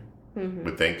know.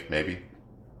 Would think maybe.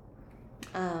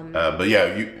 But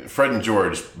yeah, Fred and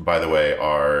George, by the way,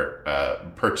 are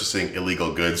purchasing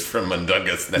illegal goods from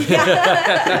Mundungus now.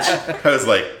 I was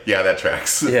like, yeah, that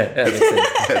tracks. Yeah, that makes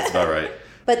sense. That's about right.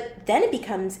 But then it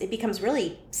becomes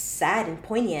really sad and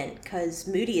poignant because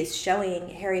Moody is showing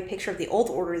Harry a picture of the old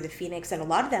Order of the Phoenix, and a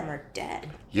lot of them are dead.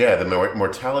 Yeah, the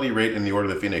mortality rate in the Order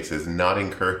of the Phoenix is not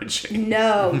encouraging.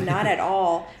 No, not at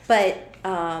all. But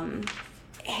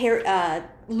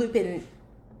Lupin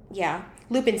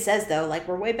says, though, like,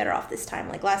 we're way better off this time.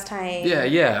 Like, last time,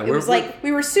 Yeah. it was like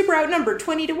we were super outnumbered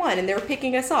 20-1, and they were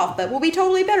picking us off. But we'll be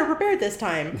totally better prepared this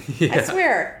time. Yeah. I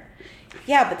swear.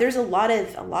 Yeah, but there's a lot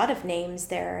of names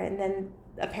there, and then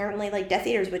apparently, like, Death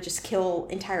Eaters would just kill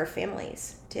entire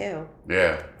families too.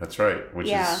 Yeah, that's right. Which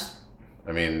Yeah. is,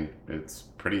 I mean, it's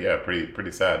pretty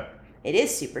sad. It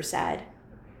is super sad,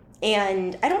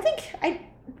 and I don't think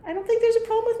there's a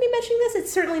problem with me mentioning this.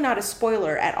 It's certainly not a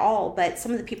spoiler at all, but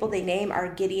some of the people they name are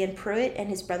Gideon Pruitt and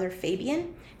his brother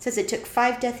Fabian. It says it took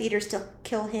 5 Death Eaters to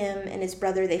kill him and his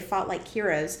brother. They fought like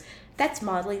heroes. That's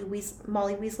Molly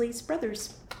Weasley's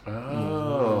brothers.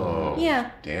 Oh.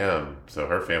 Yeah. Damn. So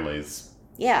her family's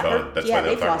Yeah. gone. That's why they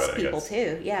don't they've talk lost about it, I people guess.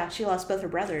 too. Yeah, she lost both her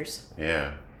brothers.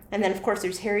 Yeah. And then, of course,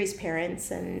 there's Harry's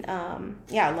parents, and a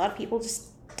lot of people just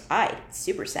died. It's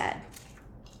super sad.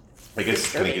 I guess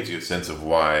it kind of gives you a sense of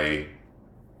why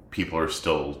people are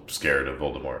still scared of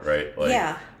Voldemort, right? Like,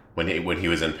 Yeah. When he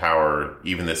was in power,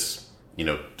 even this,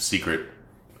 secret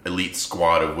elite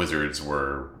squad of wizards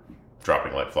were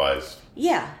dropping like flies.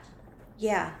 Yeah.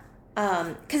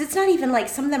 Because it's not even like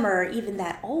some of them are even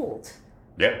that old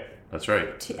Yeah, that's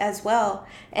right. as well.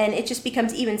 And it just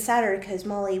becomes even sadder because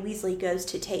Molly Weasley goes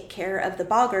to take care of the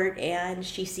boggart and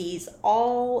she sees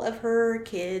all of her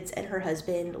kids and her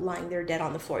husband lying there dead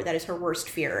on the floor. That is her worst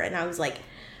fear. And I was like,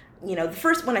 when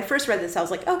I first read this, I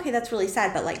was like, okay, that's really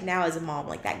sad. But like now as a mom,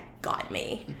 like that got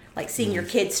me. Like seeing your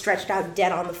kids stretched out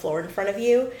dead on the floor in front of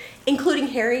you, including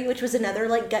Harry, which was another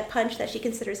like gut punch that she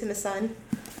considers him a son.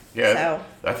 Yeah, So.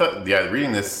 I thought,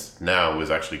 reading this now was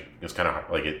kind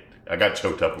of like it. I got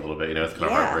choked up a little bit, it's kind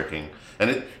of Yeah. heartbreaking,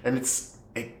 and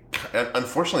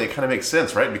unfortunately it kind of makes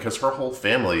sense, right? Because her whole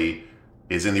family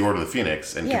is in the Order of the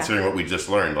Phoenix, and Yeah. considering what we just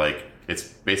learned, like it's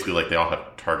basically like they all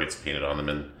have targets painted on them,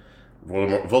 and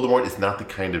Voldemort is not the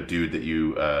kind of dude that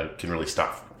you can really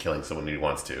stop killing someone when he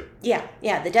wants to. Yeah.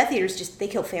 The Death Eaters they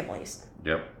kill families.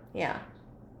 Yep. Yeah.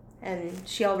 And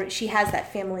she has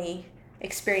that family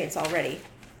experience already.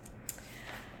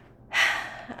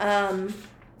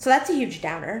 So that's a huge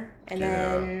downer. And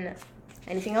then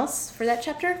anything else for that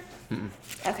chapter?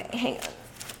 Okay, hang on.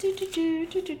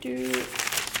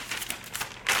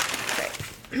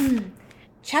 Right.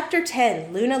 Chapter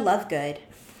 10, Luna Lovegood.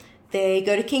 They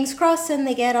go to King's Cross and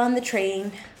they get on the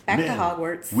train back to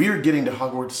Hogwarts. We're getting to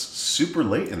Hogwarts super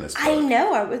late in this book. I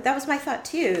know. That was my thought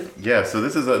too. Yeah, so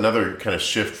this is another kind of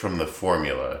shift from the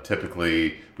formula.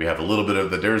 Typically, we have a little bit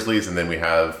of the Dursleys, and then we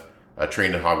have a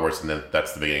train to Hogwarts, and then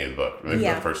that's the beginning of the book. Maybe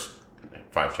Yeah. the first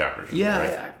 5 chapters. Yeah,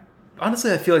 right?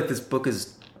 honestly, I feel like this book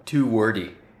is too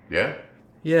wordy. Yeah?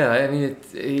 Yeah, I mean,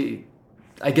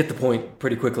 I get the point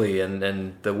pretty quickly,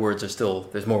 and the words are still,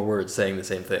 there's more words saying the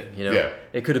same thing, Yeah.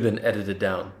 It could have been edited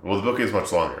down. Well, the book is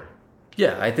much longer.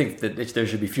 Yeah, I think that there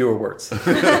should be fewer words.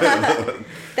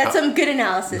 That's some good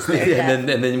analysis there. Jeff. and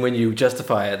then when you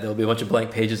justify it, there'll be a bunch of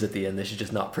blank pages at the end. They should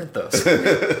just not print those.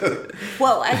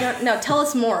 Well, I don't know. Tell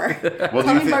us more. Well,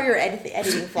 Tell me about your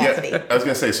editing philosophy. Yeah, I was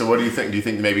going to say, so what do you think? Do you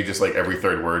think maybe just like every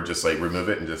third word, just like remove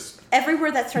it and just... Every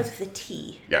word that starts with a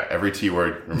T. Yeah, every T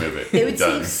word, remove it. They would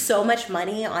Done. save so much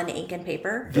money on ink and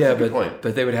paper. Yeah, a good point.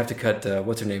 but they would have to cut,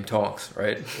 what's her name, Tonks,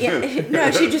 right? Yeah, no,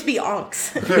 it should just be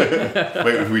onks.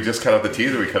 Wait, if we just cut out the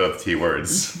T's or we cut out the T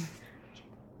words?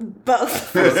 Both.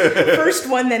 First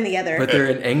one, then the other. But they're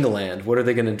in England. What are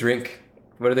they going to drink?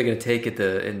 What are they going to take at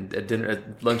dinner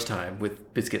at lunchtime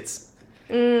with biscuits?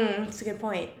 That's a good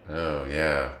point. Oh,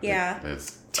 yeah. Yeah.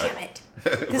 It's, Damn it.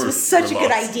 This was such a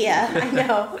good idea. I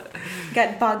know.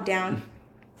 Got bogged down.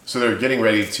 So they're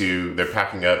they're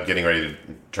packing up, getting ready to,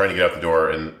 trying to get out the door,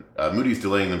 and Moody's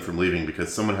delaying them from leaving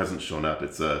because someone hasn't shown up.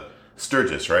 It's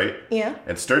Sturgis, right? Yeah.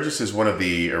 And Sturgis is one of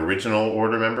the original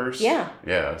Order members. Yeah.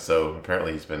 Yeah, so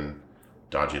apparently he's been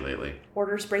dodgy lately.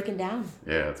 Order's breaking down.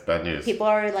 Yeah, it's bad news. People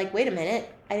are like, wait a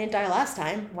minute. I didn't die last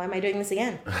time. Why am I doing this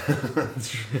again?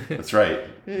 That's right.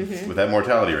 With that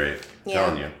mortality rate, I'm Yeah.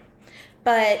 telling you.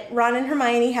 But Ron and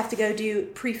Hermione have to go do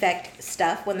prefect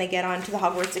stuff when they get onto the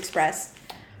Hogwarts Express.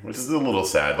 Which is a little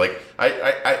sad. Like,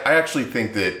 I actually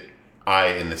think that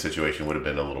in this situation, would have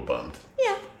been a little bummed.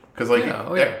 Yeah. Because, like, Yeah,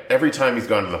 oh, yeah. every time he's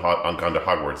gone to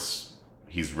Hogwarts,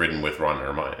 he's ridden with Ron and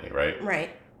Hermione, right? Right.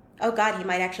 Oh God, he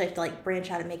might actually have to like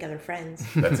branch out and make other friends.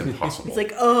 That's impossible. He's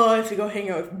like, oh, I have to go hang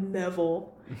out with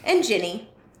Neville and Ginny.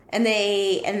 And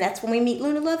that's when we meet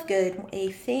Luna Lovegood,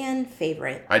 a fan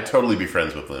favorite. I'd totally be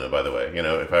friends with Luna, by the way. You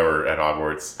know, if I were at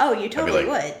Hogwarts. Oh, you totally I'd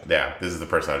be like, would. Yeah, this is the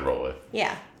person I'd roll with.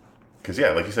 Yeah. Because,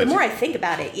 yeah, like you said, The more I think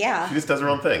about it, yeah. she just does her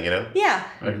own thing, you know? Yeah.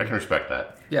 I can respect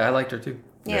that. Yeah, I liked her too.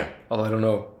 Yeah. Although I don't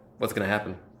know what's going to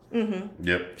happen.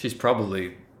 Yep. She's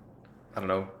probably, I don't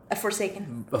know, A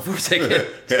Forsaken. a Forsaken.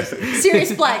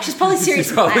 Sirius Black. She's probably Sirius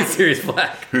She's probably Black. Sirius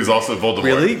Black. Who's also Voldemort.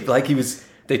 Really? Like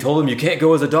they told him you can't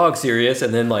go as a dog, Sirius,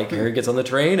 and then like Harry gets on the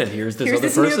train and here's this Here's other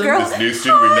this new person girl. This new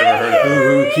student we've never heard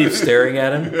of. who keeps staring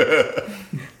at him.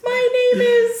 My name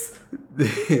is...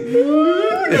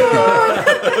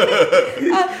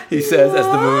 He says as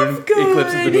the moon Lovegood.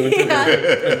 eclipses the moon.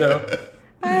 Yeah.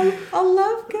 I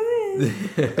love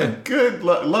good. Good.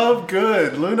 Love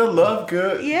good. Luna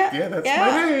Lovegood. Yeah, Yeah, that's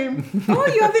yeah. my name. Oh,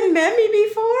 you haven't met me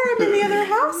before. I'm in the other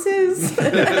houses.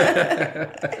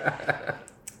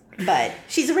 But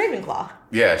she's a Ravenclaw.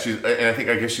 Yeah, and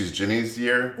I guess she's Ginny's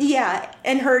year. Yeah,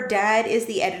 and her dad is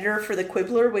the editor for the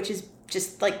Quibbler, which is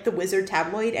just like the Wizard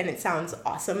tabloid, and it sounds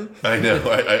awesome. I know.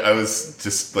 I was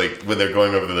just like, when they're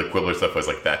going over the Quibbler stuff, I was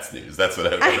like, that's news. That's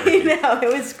what I I know,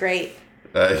 it was great.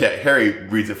 Yeah, Harry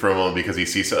reads it for a moment because he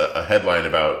sees a headline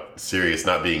about Sirius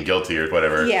not being guilty or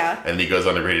whatever. Yeah. And he goes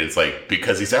on to read it. It's like,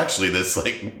 because he's actually this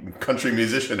like country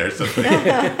musician or something.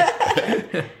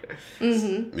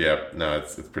 Yeah, no,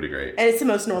 it's pretty great. And it's the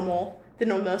most normal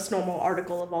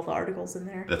article of all the articles in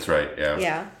there. That's right. Yeah.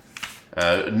 Yeah.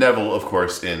 Neville, of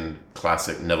course, in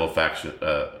classic Neville fashion,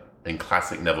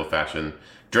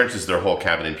 drenches their whole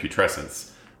cabin in putrescence.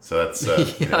 So that's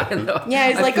I know. Yeah,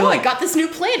 he's like, feel I got this new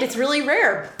plant. It's really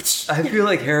rare. I feel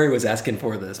like Harry was asking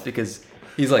for this because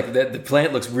he's like, the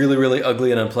plant looks really, really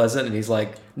ugly and unpleasant, and he's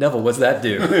like, Neville, what's that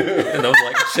do? And I was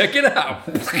like, check it out.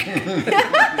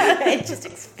 It just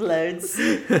explodes.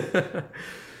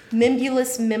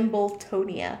 Mimbulus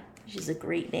Mimbletonia, which is a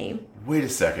great name. Wait a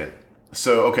second.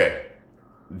 So, okay.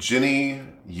 Ginny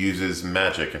uses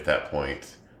magic at that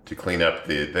point to clean up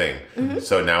the thing. Mm-hmm.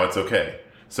 So now it's okay.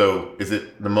 So is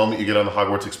it the moment you get on the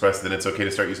Hogwarts Express then it's okay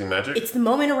to start using magic? It's the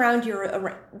moment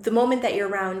that you're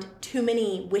around too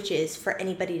many witches for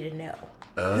anybody to know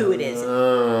who it is.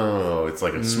 Oh, it's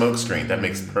like a smoke screen. That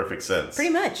makes perfect sense.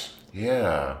 Pretty much.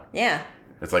 Yeah. Yeah.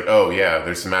 It's like, oh yeah,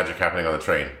 there's some magic happening on the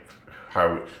train.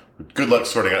 Good luck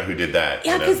sorting out who did that.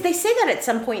 Yeah, you know? because they say that at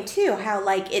some point too, how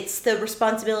like it's the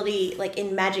responsibility, like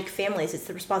in magic families, it's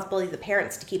the responsibility of the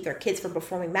parents to keep their kids from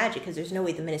performing magic because there's no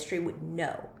way the ministry would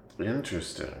know.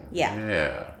 Interesting. Yeah.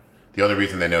 Yeah. The only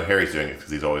reason they know Harry's doing it is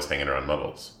because he's always hanging around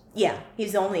muggles. Yeah,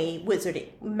 he's the only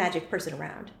magic person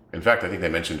around. In fact, I think they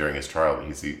mentioned during his trial that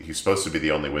he's supposed to be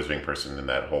the only wizarding person in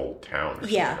that whole town. Or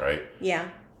Yeah. something, right? Yeah.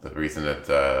 The reason that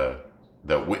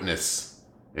the witness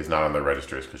is not on the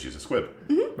register is because she's a squib.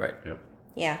 Mm-hmm. Right. Yep.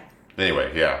 Yeah.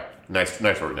 Anyway, yeah. Nice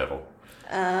work, Neville.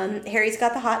 Harry's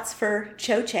got the hots for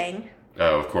Cho Chang.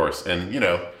 Oh, of course. And, you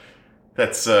know,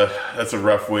 that's a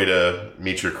rough way to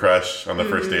meet your crush on the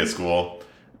first day of school.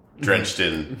 Drenched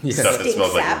in stuff that Stink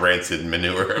smells sap. like rancid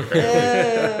manure.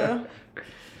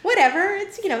 Whatever.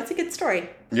 It's it's a good story.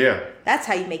 Yeah. That's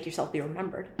how you make yourself be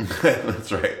remembered.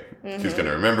 That's right. She's going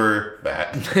to remember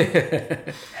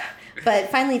that.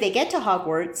 But finally they get to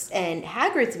Hogwarts and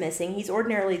Hagrid's missing. He's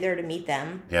ordinarily there to meet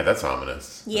them. Yeah, that's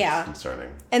ominous. Yeah. That's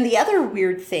concerning. And the other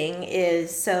weird thing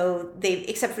is, so they've,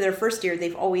 except for their first year,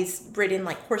 they've always ridden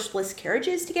like horseless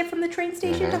carriages to get from the train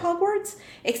station to Hogwarts.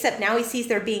 Except now he sees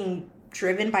they're being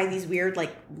driven by these weird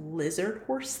like lizard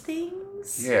horse things.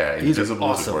 Yeah, These are invisible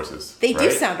lizard awesome. horses. They do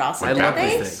right? sound awesome, I don't love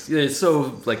they? these things. It's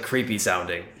so like creepy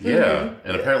sounding. Yeah,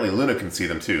 and apparently Luna can see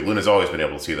them too. Luna's always been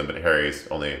able to see them, but Harry's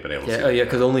only been able to see Yeah, them.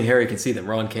 because only Harry can see them.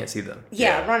 Ron can't see them.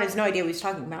 Yeah, Yeah. Ron has no idea what he's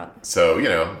talking about. So, you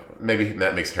know, maybe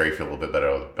that makes Harry feel a little bit better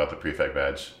about the prefect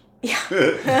badge. Yeah.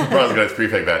 Ron's got his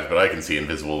prefect badge, but I can see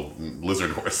invisible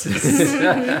lizard horses.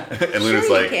 And Luna's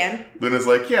Sure you like, can.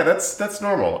 yeah, that's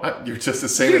normal. You're just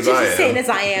as sane You're as just I as sane am. as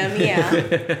I am,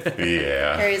 yeah.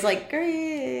 Yeah. Harry's like,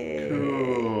 great.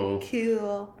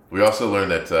 Cool. We also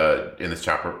learned that in this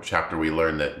chapter we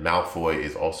learned that Malfoy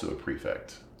is also a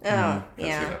prefect. Oh, As,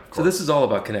 yeah. you know, of So course. this is all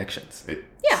about connections. It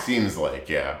Yeah. seems like,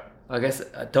 yeah. I guess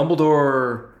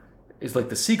Dumbledore is like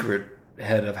the secret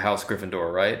head of House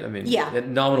Gryffindor, right? I mean, Yeah.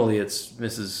 Nominally, it's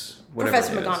Mrs. Whatever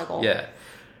Professor her name is. McGonagall. Yeah,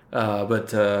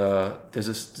 but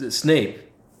there's Snape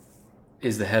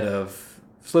is the head of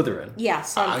Slytherin. Yeah,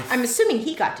 so I'm assuming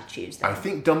he got to choose them. I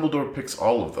think Dumbledore picks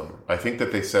all of them. I think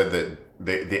that they said that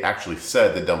they actually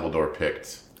said that Dumbledore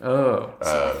picked. Oh,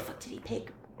 So what the fuck did he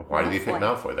pick? Why did he pick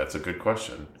Malfoy? Malfoy? That's a good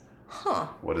question. Huh.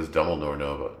 What does Dumbledore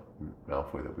know about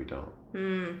Malfoy that we don't?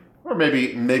 Or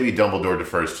maybe Dumbledore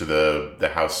defers to the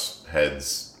house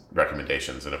head's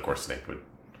recommendations, and of course Snape would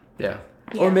Yeah.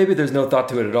 Yeah. Or maybe there's no thought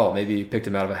to it at all. Maybe he picked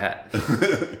him out of a hat. Maybe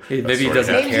he sorting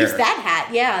doesn't hat. Maybe care. use that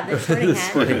hat. Yeah, the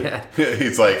sorting hat.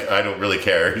 He's like, I don't really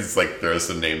care. He's like, throws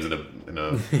some names in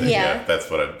a Yeah. that's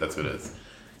what it is.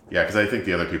 Yeah, because I think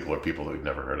the other people are people that we've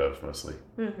never heard of mostly.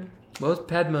 Well, it's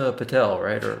Padma Patel,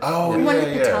 right? Or One of the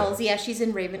Patels. Yeah, she's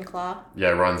in Ravenclaw. Yeah,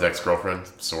 Ron's ex-girlfriend,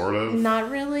 sort of.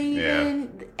 Not really. Yeah.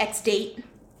 Even. Ex-date.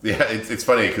 Yeah, it's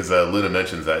funny because Luna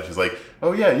mentions that. She's like,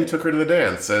 oh yeah, you took her to the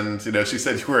dance, and she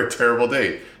said you were a terrible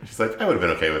date. She's like, I would have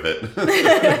been okay with it.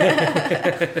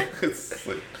 It's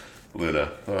like,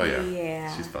 Luna. Oh yeah.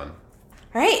 Yeah. She's fun.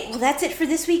 All right, well, that's it for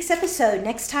this week's episode.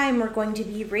 Next time, we're going to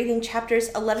be reading chapters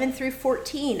 11 through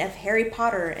 14 of Harry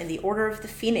Potter and the Order of the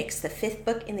Phoenix, the 5th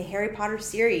book in the Harry Potter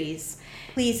series.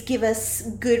 Please give us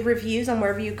good reviews on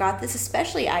wherever you got this,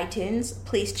 especially iTunes.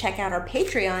 Please check out our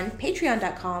Patreon,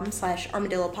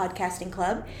 patreon.com/Armadillo Podcasting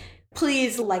Club.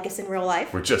 Please like us in real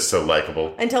life. We're just so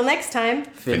likable. Until next time,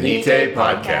 Finite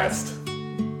Podcast.